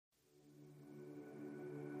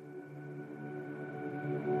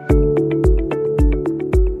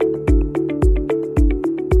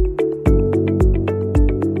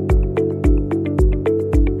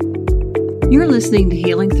You're listening to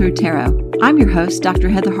Healing Through Tarot. I'm your host, Dr.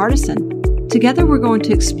 Heather Hardison. Together, we're going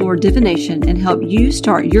to explore divination and help you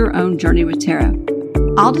start your own journey with tarot.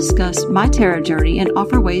 I'll discuss my tarot journey and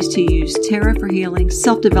offer ways to use tarot for healing,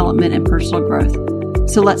 self-development, and personal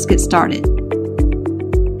growth. So let's get started.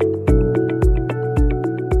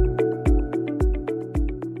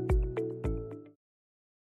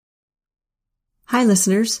 Hi,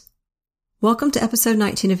 listeners. Welcome to episode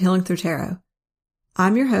 19 of Healing Through Tarot.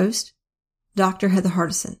 I'm your host, Dr. Heather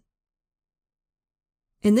Hardison.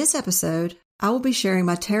 In this episode, I will be sharing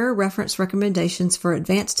my tarot reference recommendations for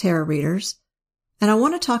advanced tarot readers, and I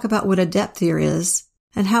want to talk about what a depth year is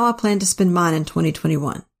and how I plan to spend mine in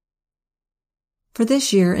 2021. For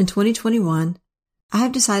this year, in 2021, I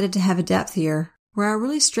have decided to have a depth year where I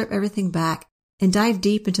really strip everything back and dive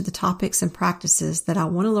deep into the topics and practices that I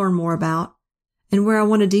want to learn more about and where I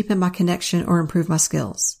want to deepen my connection or improve my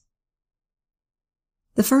skills.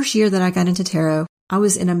 The first year that I got into tarot, I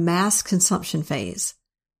was in a mass consumption phase.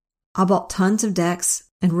 I bought tons of decks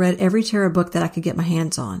and read every tarot book that I could get my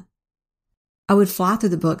hands on. I would fly through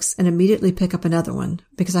the books and immediately pick up another one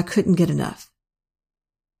because I couldn't get enough.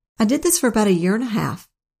 I did this for about a year and a half.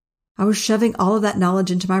 I was shoving all of that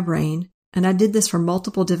knowledge into my brain, and I did this for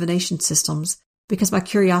multiple divination systems because my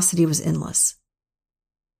curiosity was endless.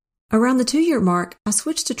 Around the 2-year mark, I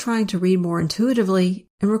switched to trying to read more intuitively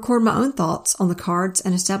and record my own thoughts on the cards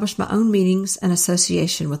and establish my own meanings and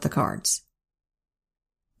association with the cards.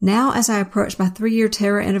 Now, as I approach my 3-year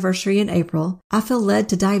tarot anniversary in April, I feel led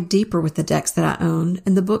to dive deeper with the decks that I own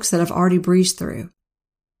and the books that I've already breezed through.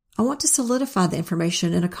 I want to solidify the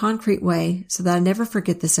information in a concrete way so that I never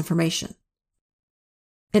forget this information.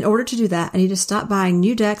 In order to do that, I need to stop buying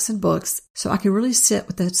new decks and books so I can really sit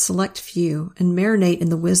with a select few and marinate in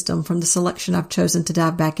the wisdom from the selection I've chosen to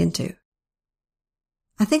dive back into.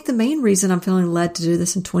 I think the main reason I'm feeling led to do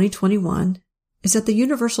this in 2021 is that the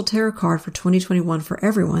Universal Tarot card for 2021 for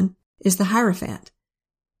everyone is the Hierophant,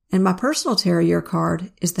 and my personal tarot year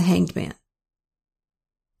card is the Hanged Man.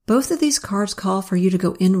 Both of these cards call for you to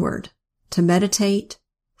go inward, to meditate,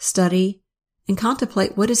 study, and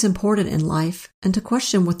contemplate what is important in life and to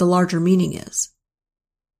question what the larger meaning is.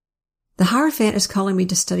 The Hierophant is calling me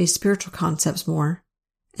to study spiritual concepts more,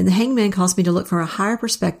 and the Hangman calls me to look for a higher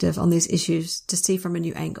perspective on these issues to see from a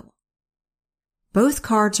new angle. Both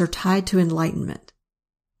cards are tied to enlightenment,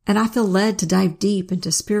 and I feel led to dive deep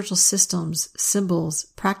into spiritual systems, symbols,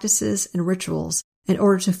 practices, and rituals in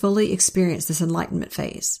order to fully experience this enlightenment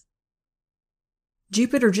phase.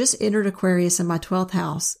 Jupiter just entered Aquarius in my 12th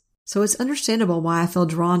house, so it's understandable why I feel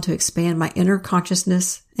drawn to expand my inner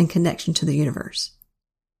consciousness and connection to the universe.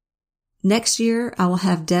 Next year, I will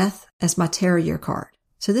have Death as my tarot year card.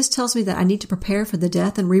 So this tells me that I need to prepare for the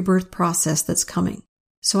death and rebirth process that's coming.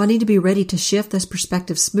 So I need to be ready to shift this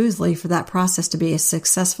perspective smoothly for that process to be as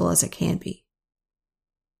successful as it can be.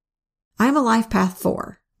 I am a Life Path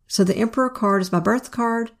 4, so the Emperor card is my birth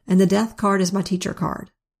card and the Death card is my teacher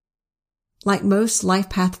card. Like most Life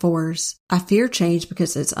Path 4s, I fear change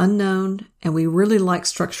because it's unknown and we really like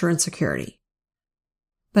structure and security.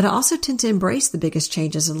 But I also tend to embrace the biggest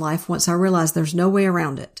changes in life once I realize there's no way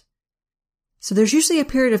around it. So there's usually a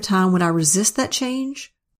period of time when I resist that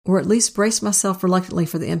change, or at least brace myself reluctantly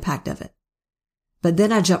for the impact of it. But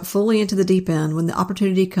then I jump fully into the deep end when the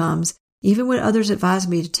opportunity comes, even when others advise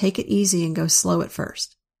me to take it easy and go slow at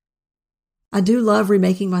first. I do love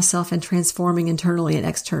remaking myself and transforming internally and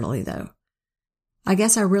externally, though. I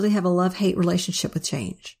guess I really have a love-hate relationship with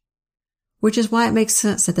change, which is why it makes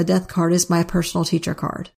sense that the Death card is my personal teacher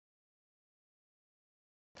card.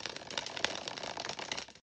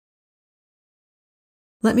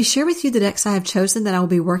 Let me share with you the decks I have chosen that I will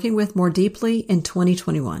be working with more deeply in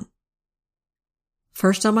 2021.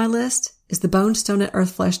 First on my list is the Bone Stone at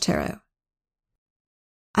Earthflesh Tarot.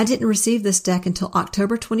 I didn't receive this deck until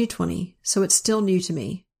October 2020, so it's still new to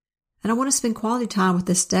me, and I want to spend quality time with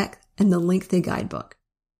this deck and the lengthy guidebook.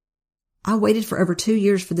 I waited for over 2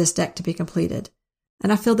 years for this deck to be completed,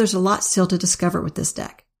 and I feel there's a lot still to discover with this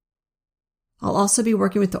deck. I'll also be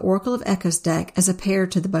working with the Oracle of Echoes deck as a pair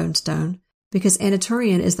to the Bone Stone, because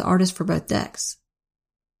Anaturian is the artist for both decks.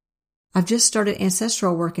 I've just started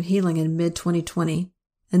ancestral work and healing in mid-2020,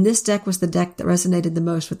 and this deck was the deck that resonated the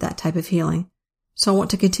most with that type of healing, so I want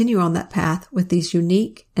to continue on that path with these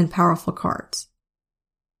unique and powerful cards.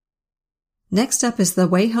 Next up is the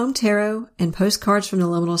Way Home Tarot and Postcards from the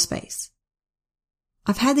Liminal Space.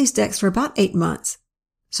 I've had these decks for about 8 months,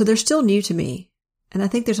 so they're still new to me, and I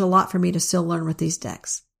think there's a lot for me to still learn with these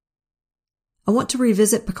decks. I want to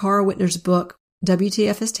revisit Pakara Whitner's book,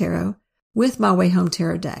 WTF is Tarot, with my Way Home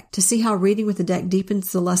Tarot deck to see how reading with the deck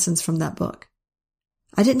deepens the lessons from that book.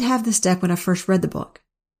 I didn't have this deck when I first read the book,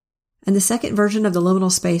 and the second version of the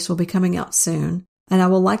Liminal Space will be coming out soon, and I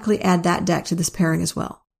will likely add that deck to this pairing as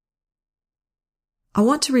well. I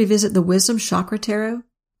want to revisit the Wisdom Chakra Tarot,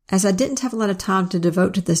 as I didn't have a lot of time to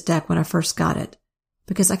devote to this deck when I first got it,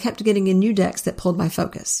 because I kept getting in new decks that pulled my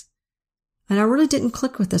focus. And I really didn't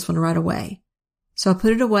click with this one right away, so I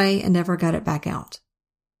put it away and never got it back out.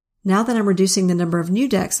 Now that I'm reducing the number of new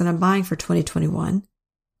decks that I'm buying for 2021,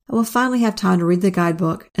 I will finally have time to read the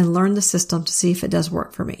guidebook and learn the system to see if it does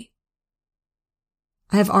work for me.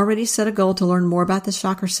 I have already set a goal to learn more about the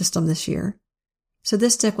chakra system this year, so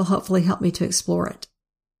this deck will hopefully help me to explore it.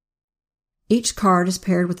 Each card is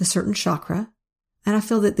paired with a certain chakra, and I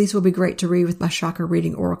feel that these will be great to read with my chakra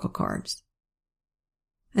reading oracle cards.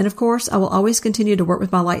 And of course, I will always continue to work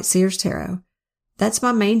with my Light Seers Tarot. That's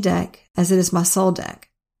my main deck, as it is my soul deck,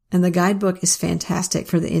 and the guidebook is fantastic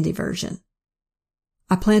for the indie version.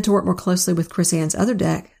 I plan to work more closely with Chris Ann's other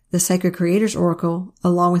deck, the Sacred Creators Oracle,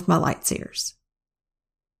 along with my Light Seers.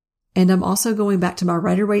 And I'm also going back to my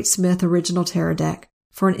Rider-Waite-Smith original tarot deck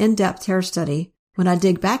for an in-depth tarot study when I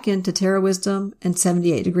dig back into Tarot Wisdom and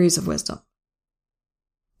 78 Degrees of Wisdom.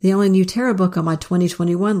 The only new tarot book on my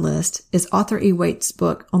 2021 list is Arthur E. Waite's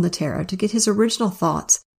book on the tarot to get his original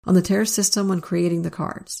thoughts on the tarot system when creating the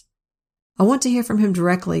cards. I want to hear from him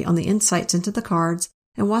directly on the insights into the cards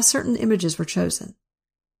and why certain images were chosen.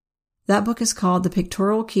 That book is called The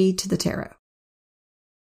Pictorial Key to the Tarot.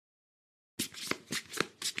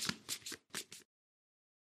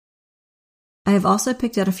 I have also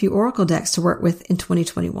picked out a few oracle decks to work with in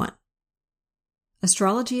 2021.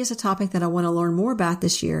 Astrology is a topic that I want to learn more about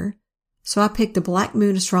this year, so I picked the Black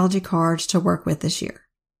Moon astrology cards to work with this year.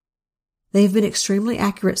 They have been extremely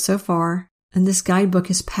accurate so far, and this guidebook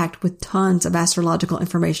is packed with tons of astrological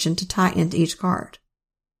information to tie into each card.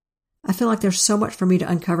 I feel like there's so much for me to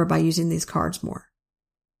uncover by using these cards more.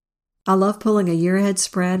 I love pulling a year-ahead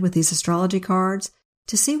spread with these astrology cards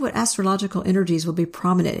to see what astrological energies will be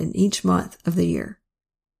prominent in each month of the year.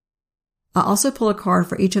 I also pull a card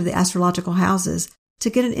for each of the astrological houses to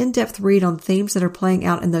get an in-depth read on themes that are playing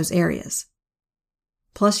out in those areas.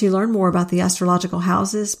 Plus, you learn more about the astrological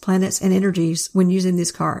houses, planets, and energies when using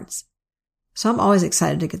these cards. So I'm always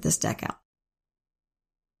excited to get this deck out.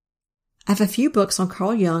 I have a few books on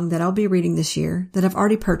Carl Jung that I'll be reading this year that I've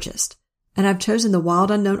already purchased, and I've chosen the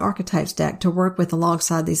Wild Unknown Archetypes deck to work with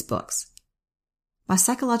alongside these books. My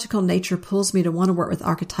psychological nature pulls me to want to work with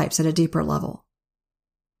archetypes at a deeper level.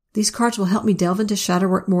 These cards will help me delve into shadow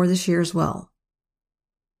work more this year as well.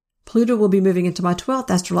 Pluto will be moving into my 12th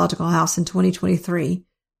astrological house in 2023,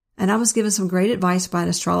 and I was given some great advice by an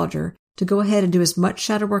astrologer to go ahead and do as much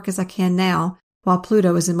shadow work as I can now while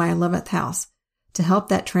Pluto is in my 11th house to help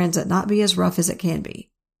that transit not be as rough as it can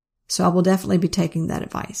be. So I will definitely be taking that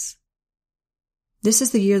advice. This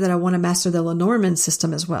is the year that I want to master the Lenormand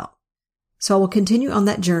system as well. So I will continue on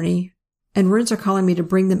that journey, and runes are calling me to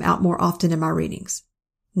bring them out more often in my readings.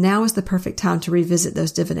 Now is the perfect time to revisit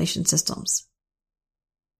those divination systems.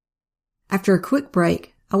 After a quick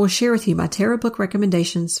break, I will share with you my tarot book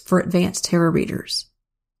recommendations for advanced tarot readers.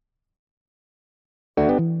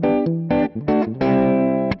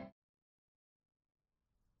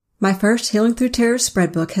 My first Healing Through Tarot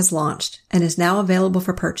spread book has launched and is now available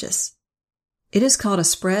for purchase. It is called A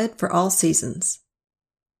Spread for All Seasons.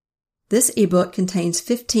 This ebook contains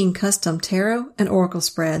 15 custom tarot and oracle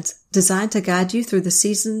spreads designed to guide you through the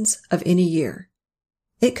seasons of any year.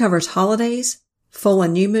 It covers holidays, full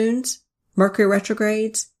and new moons, Mercury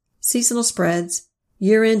retrogrades, seasonal spreads,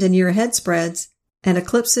 year-end and year-ahead spreads, and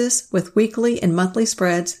eclipses with weekly and monthly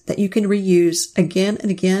spreads that you can reuse again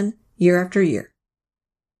and again, year after year.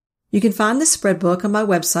 You can find this spread book on my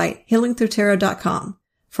website, healingthroughtarot.com,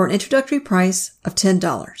 for an introductory price of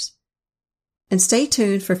 $10. And stay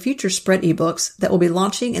tuned for future spread ebooks that will be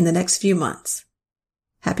launching in the next few months.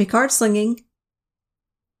 Happy card slinging!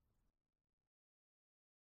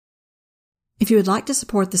 If you would like to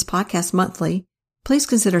support this podcast monthly, please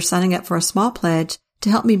consider signing up for a small pledge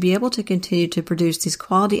to help me be able to continue to produce these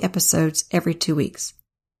quality episodes every 2 weeks.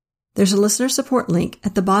 There's a listener support link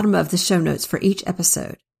at the bottom of the show notes for each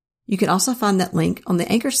episode. You can also find that link on the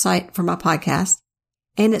Anchor site for my podcast,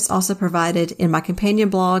 and it's also provided in my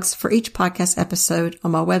companion blogs for each podcast episode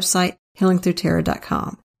on my website,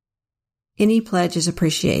 healingthroughtarot.com. Any pledge is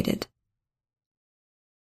appreciated.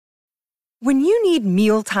 When you need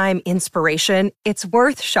mealtime inspiration, it's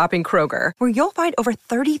worth shopping Kroger, where you'll find over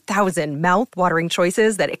 30,000 mouth-watering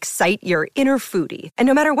choices that excite your inner foodie. And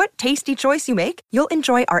no matter what tasty choice you make, you'll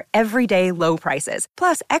enjoy our everyday low prices,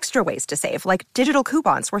 plus extra ways to save, like digital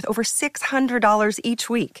coupons worth over $600 each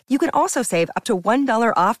week. You can also save up to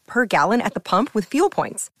 $1 off per gallon at the pump with fuel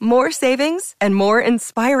points. More savings and more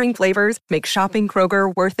inspiring flavors make shopping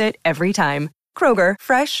Kroger worth it every time. Kroger,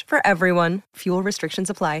 fresh for everyone. Fuel restrictions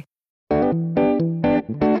apply.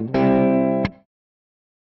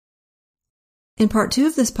 In part 2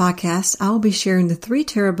 of this podcast, I will be sharing the 3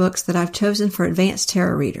 tarot books that I've chosen for advanced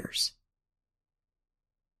tarot readers.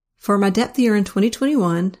 For my depth year in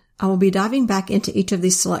 2021, I will be diving back into each of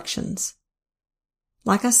these selections.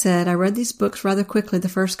 Like I said, I read these books rather quickly the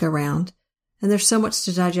first go-round, and there's so much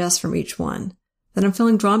to digest from each one that I'm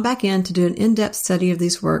feeling drawn back in to do an in-depth study of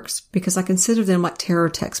these works because I consider them like tarot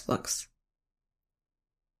textbooks.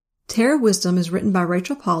 Tarot Wisdom is written by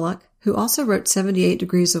Rachel Pollack, who also wrote 78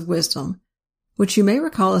 Degrees of Wisdom, which you may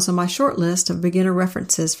recall is on my short list of beginner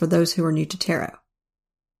references for those who are new to tarot.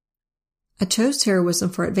 I chose Tarot Wisdom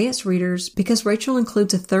for advanced readers because Rachel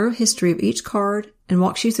includes a thorough history of each card and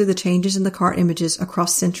walks you through the changes in the card images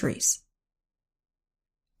across centuries.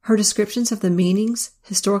 Her descriptions of the meanings,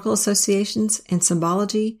 historical associations, and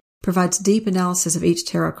symbology provides deep analysis of each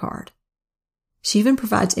tarot card. She even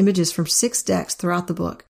provides images from 6 decks throughout the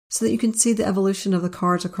book so that you can see the evolution of the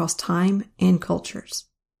cards across time and cultures.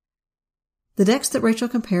 The decks that Rachel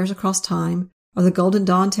compares across time are the Golden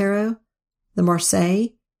Dawn Tarot, the Marseille,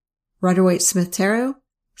 Rider-Waite-Smith Tarot,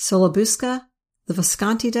 Solabusca, the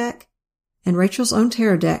Visconti deck, and Rachel's own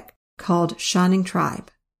tarot deck called Shining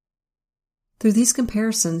Tribe. Through these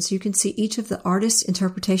comparisons, you can see each of the artists'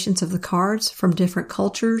 interpretations of the cards from different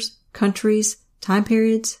cultures, countries, time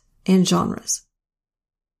periods, and genres.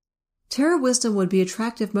 Tarot Wisdom would be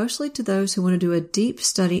attractive mostly to those who want to do a deep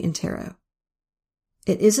study in tarot.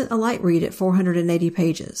 It isn't a light read at 480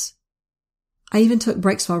 pages. I even took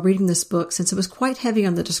breaks while reading this book since it was quite heavy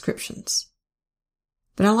on the descriptions.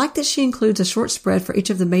 But I like that she includes a short spread for each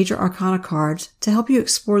of the major arcana cards to help you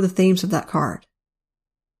explore the themes of that card.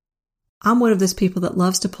 I'm one of those people that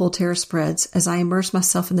loves to pull tarot spreads as I immerse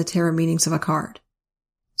myself in the tarot meanings of a card.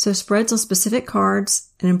 So spreads on specific cards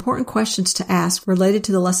and important questions to ask related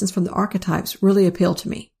to the lessons from the archetypes really appeal to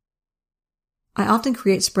me. I often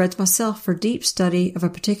create spreads myself for deep study of a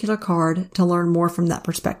particular card to learn more from that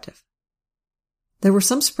perspective. There were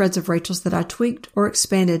some spreads of Rachel's that I tweaked or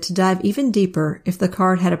expanded to dive even deeper if the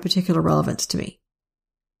card had a particular relevance to me.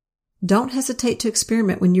 Don't hesitate to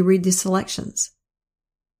experiment when you read these selections.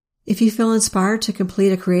 If you feel inspired to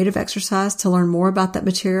complete a creative exercise to learn more about that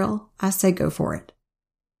material, I say go for it.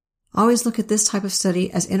 I always look at this type of study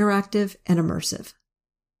as interactive and immersive.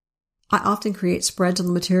 I often create spreads on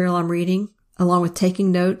the material I'm reading, along with taking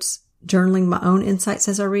notes, journaling my own insights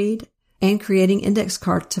as I read, and creating index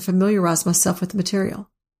cards to familiarize myself with the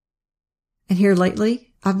material. And here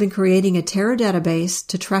lately, I've been creating a tarot database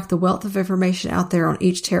to track the wealth of information out there on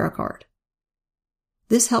each tarot card.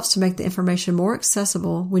 This helps to make the information more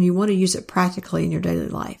accessible when you want to use it practically in your daily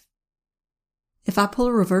life. If I pull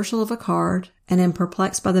a reversal of a card and am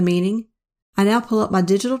perplexed by the meaning, I now pull up my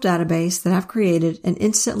digital database that I've created and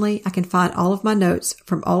instantly I can find all of my notes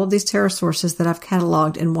from all of these tarot sources that I've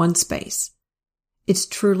cataloged in one space. It's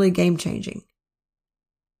truly game-changing.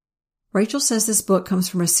 Rachel says this book comes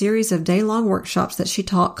from a series of day-long workshops that she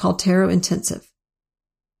taught called Tarot Intensive.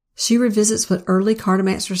 She revisits what early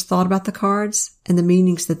cartomancers thought about the cards and the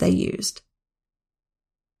meanings that they used.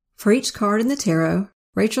 For each card in the tarot,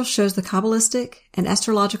 Rachel shows the Kabbalistic and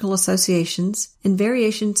astrological associations and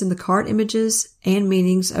variations in the card images and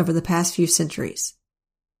meanings over the past few centuries.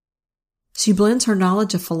 She blends her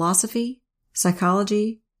knowledge of philosophy,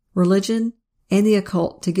 psychology, religion, and the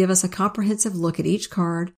occult to give us a comprehensive look at each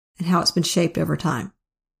card and how it's been shaped over time.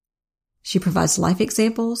 She provides life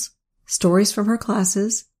examples, stories from her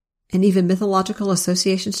classes, and even mythological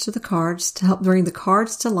associations to the cards to help bring the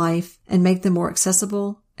cards to life and make them more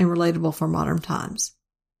accessible and relatable for modern times.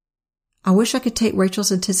 I wish I could take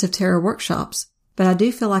Rachel's intensive tarot workshops, but I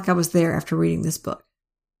do feel like I was there after reading this book.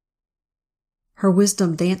 Her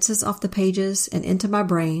wisdom dances off the pages and into my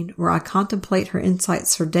brain where I contemplate her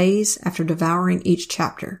insights for days after devouring each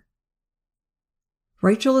chapter.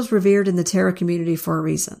 Rachel is revered in the tarot community for a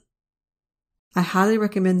reason. I highly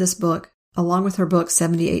recommend this book, along with her book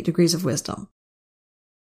 78 Degrees of Wisdom.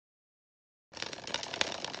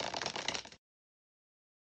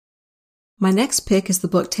 My next pick is the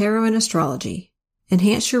book Tarot and Astrology,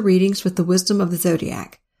 Enhance Your Readings with the Wisdom of the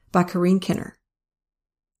Zodiac by Corinne Kenner.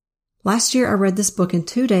 Last year I read this book in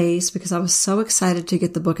 2 days because I was so excited to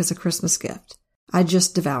get the book as a Christmas gift. I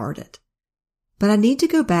just devoured it. But I need to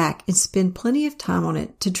go back and spend plenty of time on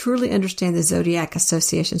it to truly understand the zodiac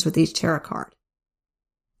associations with each tarot card.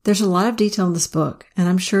 There's a lot of detail in this book, and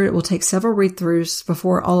I'm sure it will take several read-throughs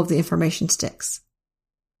before all of the information sticks.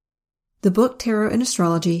 The book Tarot and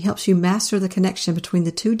Astrology helps you master the connection between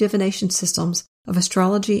the two divination systems of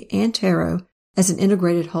astrology and tarot as an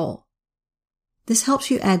integrated whole. This helps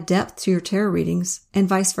you add depth to your tarot readings and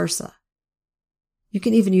vice versa. You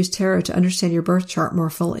can even use tarot to understand your birth chart more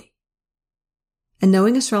fully. And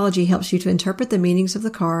knowing astrology helps you to interpret the meanings of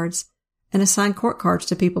the cards and assign court cards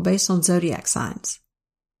to people based on zodiac signs.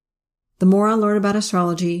 The more I learn about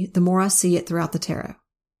astrology, the more I see it throughout the tarot.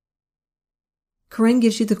 Corinne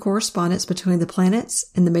gives you the correspondence between the planets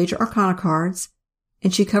and the major arcana cards,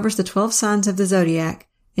 and she covers the 12 signs of the zodiac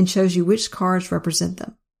and shows you which cards represent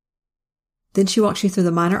them. Then she walks you through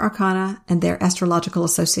the minor arcana and their astrological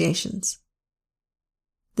associations.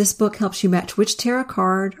 This book helps you match which tarot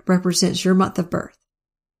card represents your month of birth.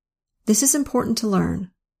 This is important to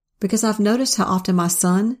learn because I've noticed how often my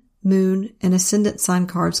sun, moon, and ascendant sign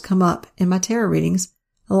cards come up in my tarot readings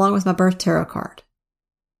along with my birth tarot card.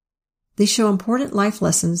 These show important life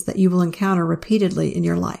lessons that you will encounter repeatedly in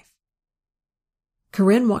your life.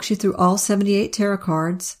 Corinne walks you through all 78 tarot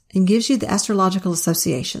cards and gives you the astrological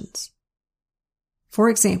associations. For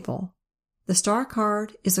example, the star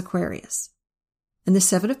card is Aquarius, and the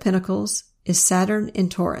Seven of Pentacles is Saturn in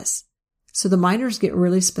Taurus, so the minors get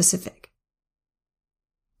really specific.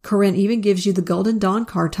 Corinne even gives you the Golden Dawn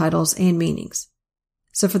card titles and meanings.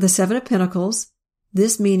 So for the Seven of Pentacles,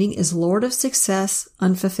 this meaning is Lord of Success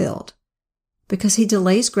Unfulfilled, because he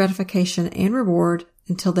delays gratification and reward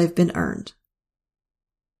until they've been earned.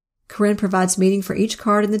 Corinne provides meaning for each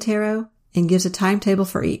card in the tarot and gives a timetable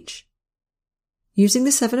for each. Using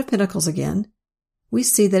the Seven of Pentacles again, we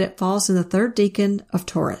see that it falls in the third decan of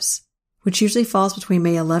Taurus, which usually falls between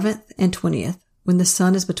May 11th and 20th, when the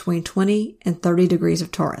sun is between 20 and 30 degrees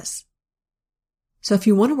of Taurus. So if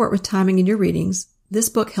you want to work with timing in your readings, this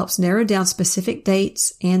book helps narrow down specific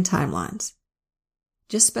dates and timelines.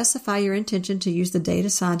 Just specify your intention to use the date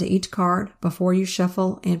assigned to each card before you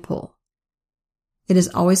shuffle and pull. It is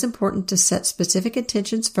always important to set specific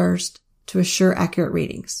intentions first to assure accurate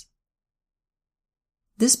readings.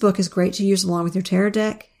 This book is great to use along with your tarot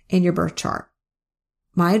deck and your birth chart.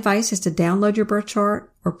 My advice is to download your birth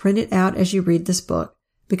chart or print it out as you read this book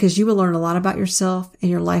because you will learn a lot about yourself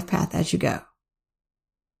and your life path as you go.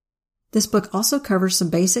 This book also covers some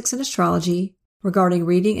basics in astrology regarding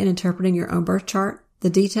reading and interpreting your own birth chart, the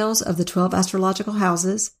details of the 12 astrological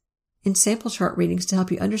houses, and sample chart readings to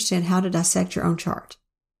help you understand how to dissect your own chart.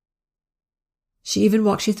 She even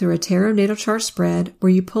walks you through a tarot natal chart spread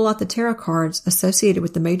where you pull out the tarot cards associated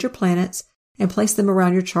with the major planets and place them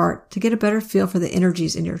around your chart to get a better feel for the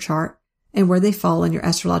energies in your chart and where they fall in your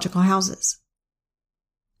astrological houses.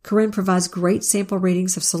 Corinne provides great sample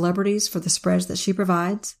readings of celebrities for the spreads that she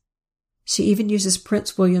provides. She even uses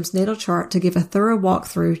Prince William's natal chart to give a thorough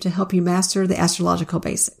walkthrough to help you master the astrological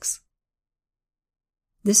basics.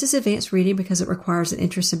 This is advanced reading because it requires an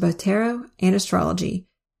interest in both tarot and astrology,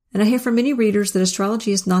 and I hear from many readers that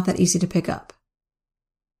astrology is not that easy to pick up.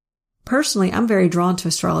 Personally, I'm very drawn to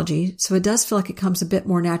astrology, so it does feel like it comes a bit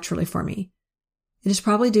more naturally for me. It is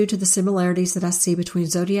probably due to the similarities that I see between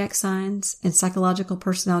zodiac signs and psychological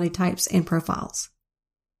personality types and profiles.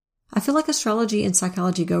 I feel like astrology and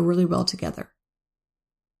psychology go really well together.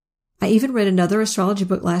 I even read another astrology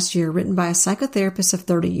book last year written by a psychotherapist of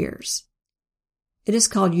 30 years. It is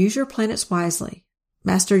called Use Your Planets Wisely: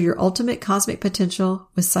 Master Your Ultimate Cosmic Potential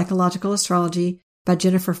with Psychological Astrology by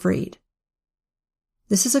Jennifer Freed.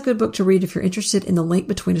 This is a good book to read if you're interested in the link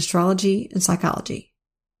between astrology and psychology.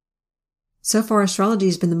 So far, astrology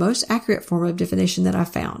has been the most accurate form of divination that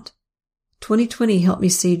I've found. 2020 helped me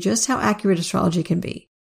see just how accurate astrology can be.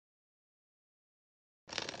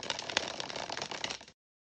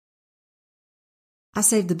 I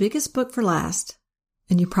saved the biggest book for last,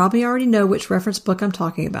 and you probably already know which reference book I'm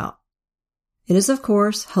talking about. It is, of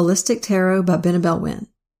course, Holistic Tarot by Benebell Wynn.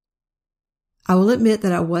 I will admit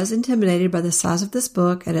that I was intimidated by the size of this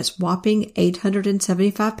book at its whopping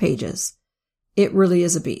 875 pages. It really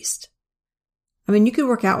is a beast. I mean, you could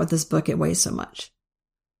work out with this book, it weighs so much.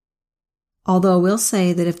 Although I will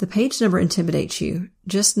say that if the page number intimidates you,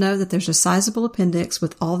 just know that there's a sizable appendix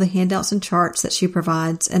with all the handouts and charts that she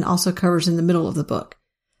provides and also covers in the middle of the book.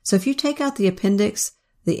 So if you take out the appendix,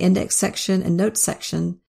 the index section, and notes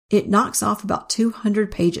section, it knocks off about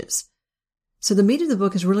 200 pages. So the meat of the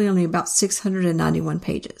book is really only about 691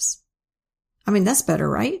 pages. I mean, that's better,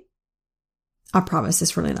 right? I promise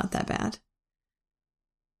it's really not that bad.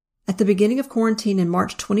 At the beginning of quarantine in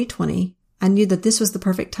March 2020, I knew that this was the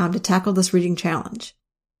perfect time to tackle this reading challenge.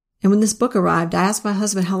 And when this book arrived, I asked my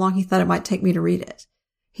husband how long he thought it might take me to read it.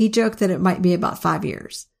 He joked that it might be about 5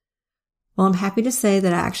 years. Well, I'm happy to say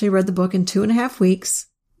that I actually read the book in 2.5 weeks,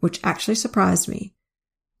 which actually surprised me.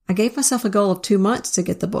 I gave myself a goal of 2 months to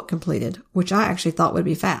get the book completed, which I actually thought would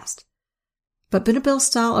be fast. But Benebell's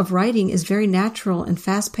style of writing is very natural and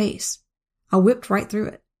fast-paced. I whipped right through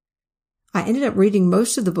it. I ended up reading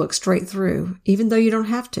most of the book straight through, even though you don't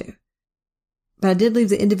have to. But I did leave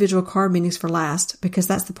the individual card meanings for last because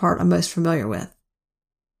that's the part I'm most familiar with.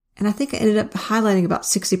 And I think I ended up highlighting about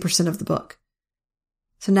 60% of the book.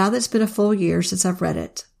 So now that it's been a full year since I've read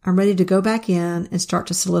it, I'm ready to go back in and start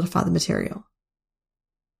to solidify the material.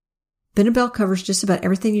 Benebell covers just about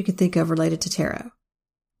everything you can think of related to tarot.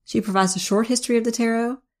 She provides a short history of the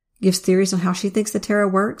tarot, gives theories on how she thinks the tarot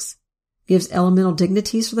works, gives elemental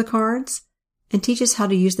dignities for the cards, and teaches how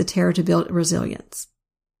to use the tarot to build resilience.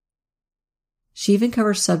 She even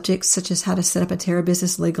covers subjects such as how to set up a tarot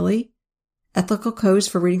business legally, ethical codes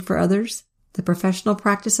for reading for others, the professional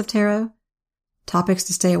practice of tarot, topics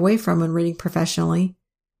to stay away from when reading professionally,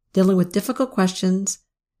 dealing with difficult questions,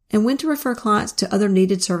 and when to refer clients to other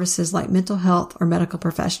needed services like mental health or medical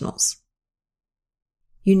professionals.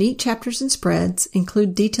 Unique chapters and spreads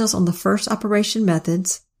include details on the first operation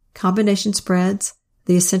methods, combination spreads,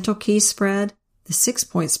 the essential keys spread, the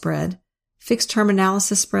 6-point spread, fixed term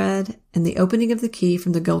analysis spread, and the opening of the key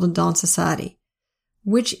from the Golden Dawn Society,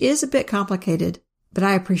 which is a bit complicated, but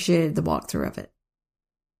I appreciated the walkthrough of it.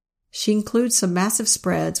 She includes some massive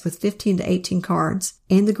spreads with 15 to 18 cards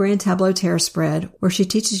and the Grand Tableau Tarot spread, where she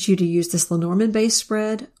teaches you to use this Lenormand-based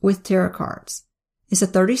spread with tarot cards. It's a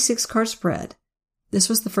 36-card spread. This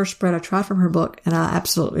was the first spread I tried from her book, and I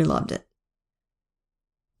absolutely loved it.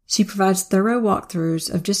 She provides thorough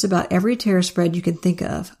walkthroughs of just about every tarot spread you can think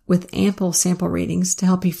of, with ample sample readings to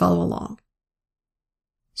help you follow along.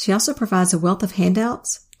 She also provides a wealth of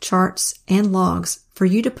handouts, charts, and logs for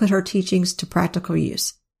you to put her teachings to practical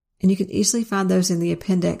use, and you can easily find those in the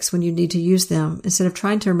appendix when you need to use them instead of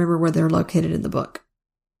trying to remember where they're located in the book.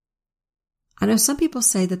 I know some people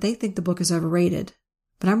say that they think the book is overrated,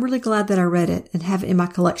 but I'm really glad that I read it and have it in my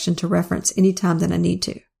collection to reference any time that I need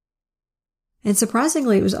to. And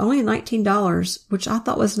surprisingly, it was only $19, which I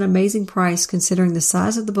thought was an amazing price considering the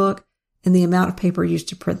size of the book and the amount of paper used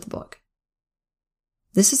to print the book.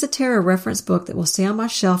 This is a tarot reference book that will stay on my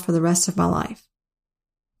shelf for the rest of my life.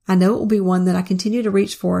 I know it will be one that I continue to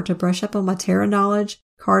reach for to brush up on my tarot knowledge,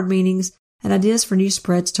 card meanings, and ideas for new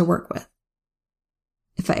spreads to work with.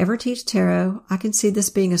 If I ever teach tarot, I can see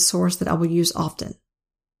this being a source that I will use often.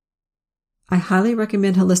 I highly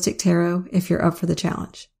recommend Holistic Tarot if you're up for the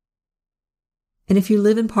challenge. And if you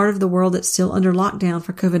live in part of the world that's still under lockdown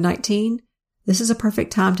for COVID-19, this is a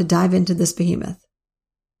perfect time to dive into this behemoth.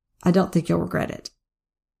 I don't think you'll regret it.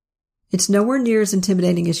 It's nowhere near as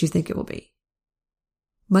intimidating as you think it will be.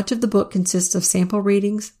 Much of the book consists of sample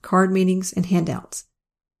readings, card meanings, and handouts.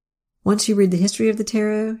 Once you read the history of the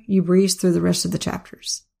tarot, you breeze through the rest of the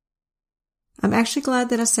chapters. I'm actually glad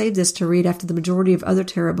that I saved this to read after the majority of other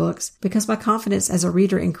tarot books because my confidence as a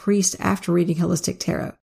reader increased after reading Holistic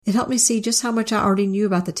Tarot. It helped me see just how much I already knew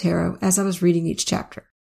about the tarot as I was reading each chapter.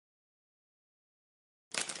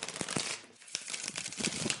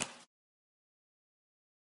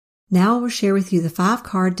 Now I will share with you the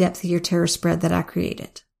 5-card Depth of Your Tarot spread that I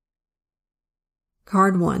created.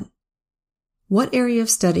 Card 1. What area of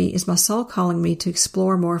study is my soul calling me to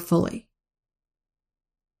explore more fully?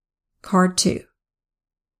 Card 2.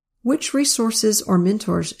 Which resources or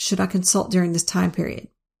mentors should I consult during this time period?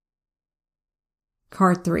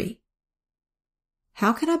 Card 3.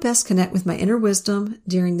 How can I best connect with my inner wisdom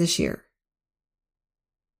during this year?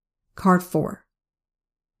 Card 4.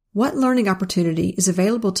 What learning opportunity is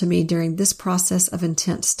available to me during this process of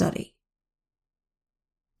intense study?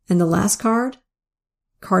 And the last card,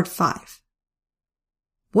 Card 5.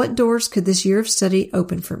 What doors could this year of study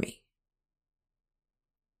open for me?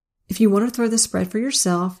 If you want to throw the spread for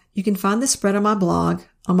yourself, you can find the spread on my blog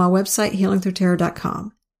on my website,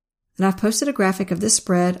 healingthroughtarot.com. And I've posted a graphic of this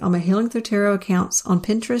spread on my Healing Through Tarot accounts on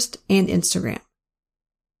Pinterest and Instagram.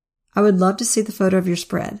 I would love to see the photo of your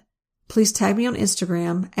spread. Please tag me on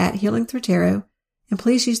Instagram at Healing Through Tarot, and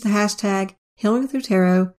please use the hashtag Healing Through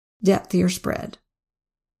Tarot Depth of Your Spread.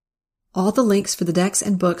 All the links for the decks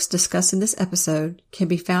and books discussed in this episode can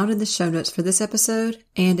be found in the show notes for this episode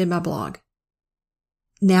and in my blog.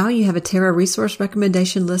 Now you have a tarot resource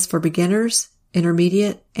recommendation list for beginners,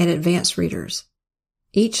 intermediate, and advanced readers.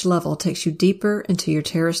 Each level takes you deeper into your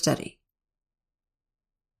tarot study.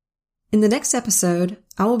 In the next episode,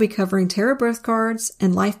 I will be covering tarot birth cards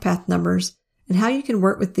and life path numbers and how you can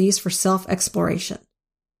work with these for self-exploration.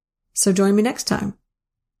 So join me next time.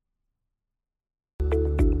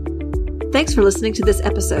 Thanks for listening to this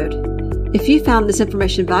episode. If you found this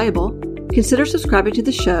information valuable, consider subscribing to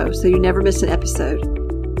the show so you never miss an episode.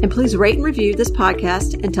 And please rate and review this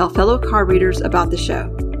podcast and tell fellow card readers about the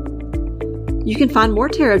show. You can find more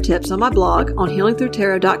tarot tips on my blog on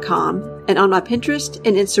healingthroughtarot.com and on my Pinterest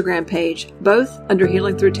and Instagram page, both under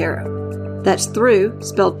Healing Through Tarot. That's through,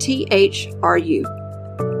 spelled T-H-R-U.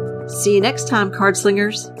 See you next time, card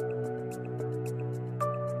slingers.